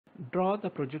Draw the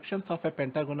projections of a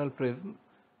pentagonal prism,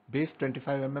 base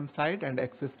 25 mm side and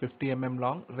axis 50 mm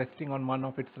long, resting on one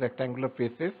of its rectangular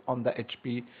faces on the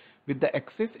HP, with the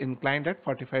axis inclined at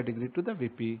 45 degree to the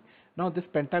VP. Now this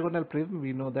pentagonal prism,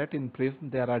 we know that in prism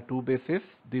there are two bases.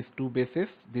 These two bases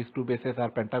are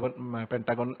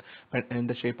pentagon in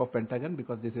the shape of pentagon,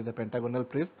 because this is a pentagonal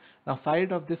prism. Now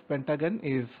side of this pentagon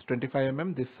is 25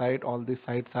 mm. This side, all these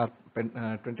sides are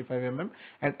 25 mm,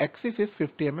 and axis is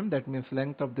 50 mm. That means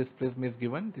length of this prism is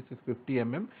given. This is 50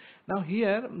 mm. Now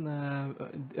here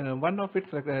one of its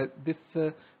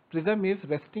this prism is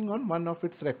resting on one of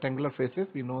its rectangular faces.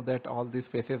 We know that all these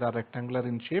faces are rectangular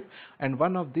in shape, and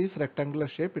one of these rectangular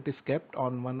shape, it is kept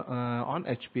on on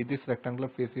HP. This rectangular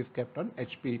face is kept on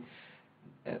HP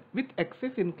with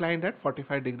axis inclined at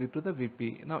 45 degree to the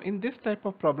VP. Now in this type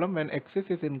of problem, when axis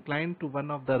is inclined to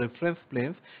one of the reference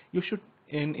planes, you should,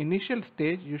 in initial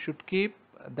stage, you should keep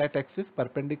that axis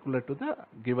perpendicular to the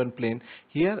given plane.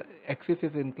 Here axis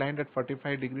is inclined at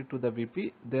 45 degree to the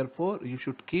VP, therefore you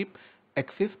should keep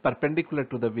axis perpendicular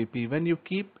to the VP. When you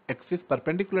keep axis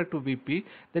perpendicular to VP,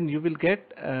 then you will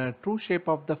get true shape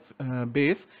of the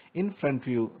base in front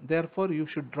view. Therefore you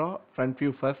should draw front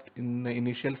view first in the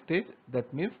initial stage.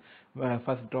 That means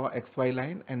first draw XY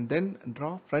line and then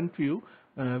draw front view,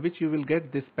 which you will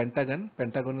get this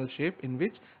pentagonal shape, in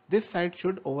which this side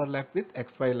should overlap with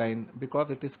XY line because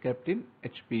it is kept in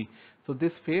HP. So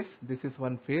this face, this is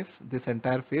one face, this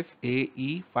entire face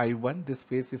AE51, this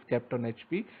face is kept on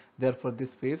HP. Therefore this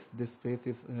face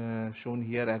is shown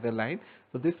here as a line.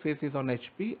 So this face is on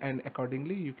HP, and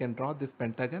accordingly you can draw this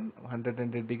pentagon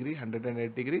 108 degree,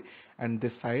 108 degree, and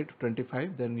this side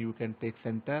 25. Then you can take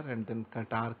center and then cut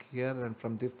arc here, and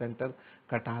from this center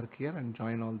cut arc here and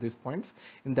join all these points.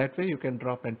 In that way you can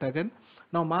draw pentagon.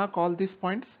 Now mark all these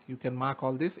points. You can mark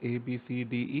all this A, B, C,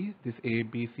 D, E, this A,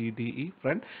 B, C, D, E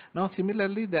front. Now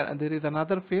similarly there is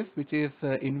another face which is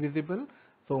invisible.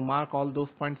 So mark all those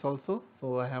points also.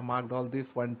 So I have marked all these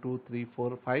 1, 2, 3,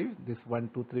 4, 5. This 1,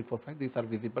 2, 3, 4, 5. These are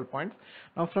visible points.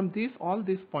 Now from all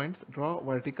these points, draw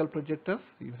vertical projectors.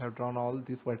 You have drawn all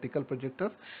these vertical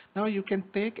projectors. Now you can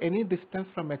take any distance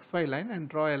from XY line and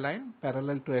draw a line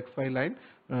parallel to XY line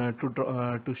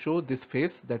to show this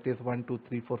face. That is 1, 2,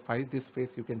 3, 4, 5. This face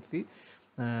you can see.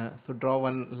 So draw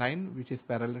one line which is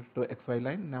parallel to XY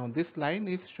line. Now this line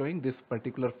is showing this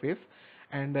particular face,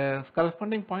 and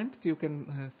corresponding points you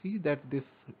can see that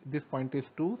this point is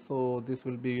 2, so this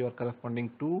will be your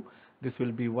corresponding 2, this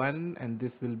will be 1, and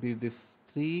this will be this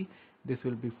 3, this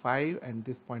will be 5, and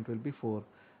this point will be 4.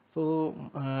 So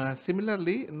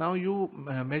similarly, now you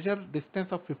measure distance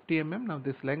of 50 mm. Now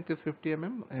this length is 50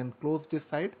 mm, and close this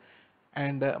side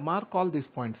and mark all these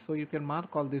points. So you can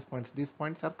mark all these points. These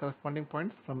points are corresponding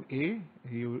points. From A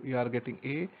you are getting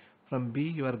A, from B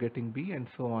you are getting B, and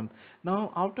so on.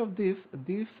 Now out of these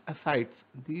sides,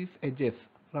 these edges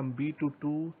from B to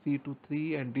 2, C to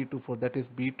 3, and D to 4, that is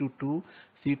B to 2,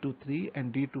 C to 3,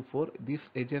 and D to 4, these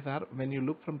edges are, when you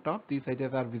look from top, these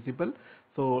edges are visible.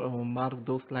 So mark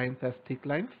those lines as thick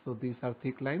lines. So these are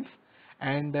thick lines,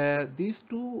 and these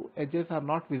two edges are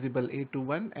not visible, A to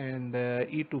 1 and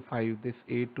E to 5. This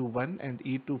A to 1 and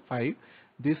E to 5,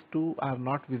 these two are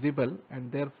not visible, and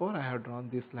therefore I have drawn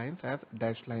these lines as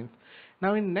dashed lines.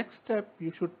 Now in next step,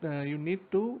 you need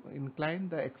to incline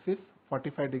the axis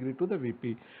 45 degree to the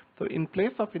VP. So in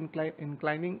place of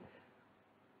inclining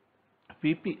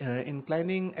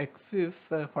inclining axis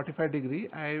 45 degree,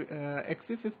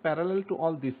 axis is parallel to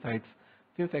all these sides.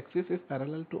 Since axis is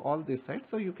parallel to all these sides,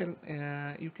 so you can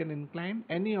incline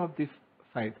any of these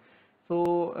sides.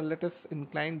 So let us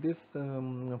incline this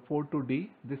 4 to D.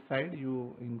 This side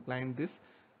you incline this.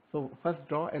 So first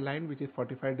draw a line which is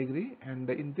 45 degree, and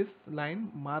in this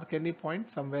line mark any point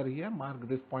somewhere here. Mark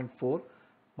this point 4.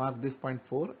 Mark this point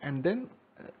 4, and then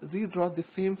redraw the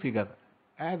same figure.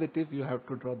 As it is, you have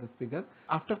to draw this figure.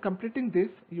 After completing this,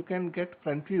 you can get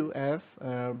front view as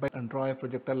by draw a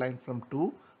projector line from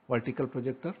 2, vertical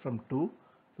projector from 2.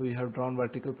 So you have drawn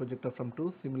vertical projector from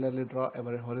 2. Similarly, draw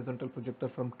a horizontal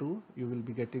projector from 2. You will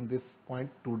be getting this point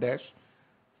 2 dash.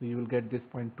 So you will get this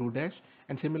point 2 dash,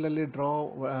 and similarly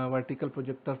draw vertical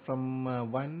projector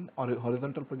from 1, or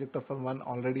horizontal projector from 1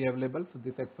 already available. So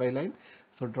this XY line.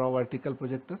 So draw vertical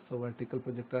projector. So vertical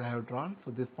projector I have drawn.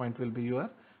 So this point will be your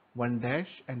 1 dash,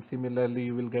 and similarly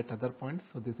you will get other points.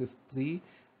 So this is 3.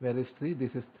 Where is 3? This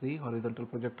is 3. Horizontal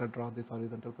projector, draw this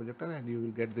horizontal projector, and you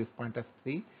will get this point as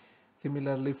 3.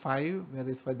 Similarly 5. Where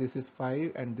is 5? This is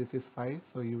 5, and this is 5.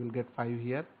 So you will get 5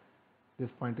 here. This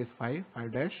point is 5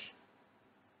 dash.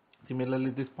 Similarly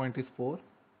this point is 4,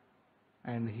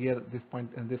 and here this point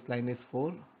and this line is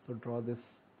 4. So draw this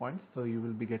points, so you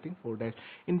will be getting 4 dash.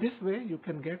 In this way you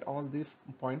can get all these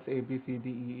points A, B, C, D,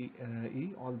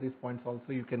 E, all these points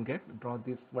also you can get, draw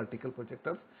these vertical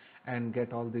projectors and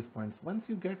get all these points. Once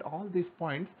you get all these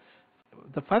points,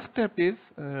 the first step is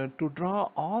to draw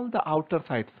all the outer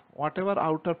sides. Whatever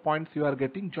outer points you are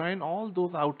getting, join all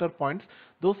those outer points.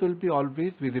 Those will be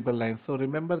always visible lines. So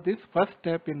remember this first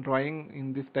step in drawing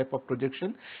in this type of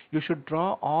projection. You should draw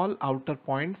all outer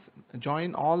points,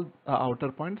 join all outer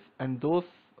points, and those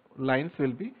lines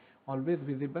will be always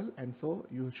visible. And so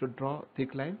you should draw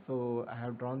thick lines. So I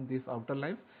have drawn these outer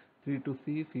lines. C to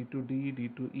C, C to D, D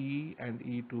to E, and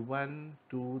E to 1,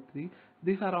 2, 3.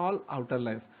 These are all outer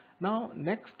lines. Now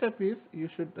next step is you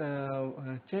should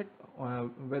check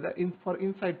whether for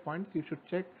inside points you should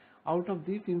check out of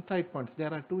these inside points.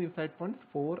 There are two inside points,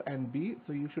 4 and B.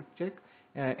 So you should check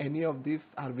any of these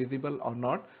are visible or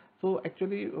not. So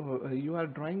actually you are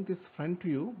drawing this front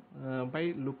view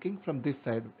by looking from this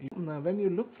side. When you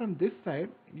look from this side,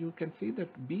 you can see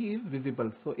that B is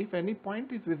visible. So if any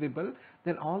point is visible,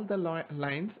 then all the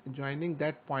lines joining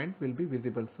that point will be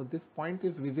visible. So this point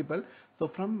is visible.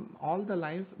 So from all the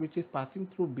lines which is passing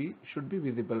through B should be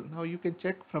visible. Now you can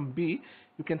check from B.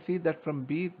 You can see that from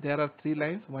B there are 3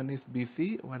 lines. One is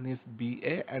BC, one is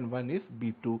BA, and one is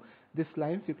B2. These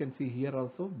lines you can see here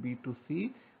also, B to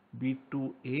C, B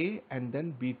to A, and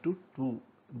then B to 2.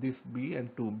 This B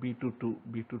and 2, B to 2,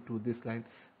 B to 2, this line.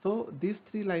 So these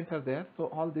 3 lines are there.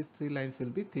 So all these 3 lines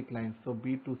will be thick lines. So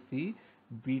B to C,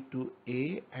 B to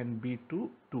A, and B to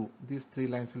 2. These 3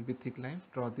 lines will be thick lines.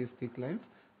 Draw these thick lines.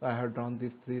 So I have drawn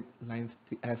these 3 lines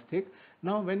as thick.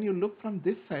 Now when you look from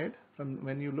this side,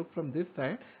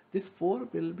 this 4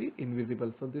 will be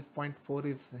invisible. So this point 4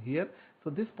 is here. So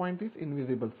this point is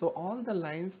invisible. So all the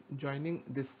lines joining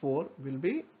this 4 will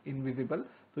be invisible.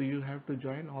 So you have to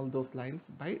join all those lines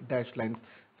by dashed lines.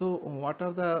 So what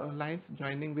are the lines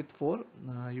joining with 4?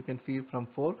 You can see from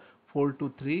 4, 4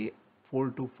 to 3, 4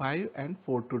 to 5, and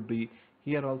 4 to D.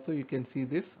 Here also you can see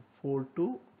this 4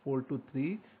 to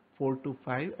 3, 4 to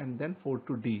 5, and then 4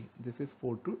 to D. This is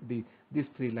 4 to D. These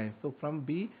 3 lines. So from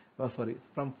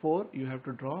from 4 you have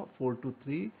to draw 4 to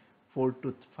 3, 4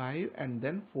 to 5, and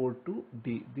then 4 to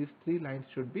D. These 3 lines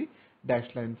should be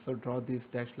dashed lines. So draw these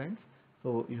dashed lines.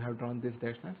 So you have drawn these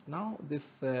dashed lines. Now this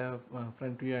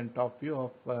front view and top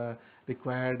view of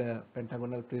required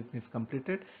pentagonal prism is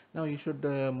completed. Now you should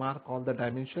mark all the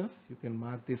dimensions. You can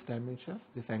mark these dimensions,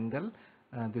 this angle,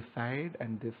 this side,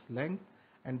 and this length.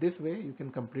 And this way you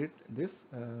can complete this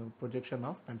projection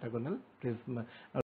of pentagonal prism.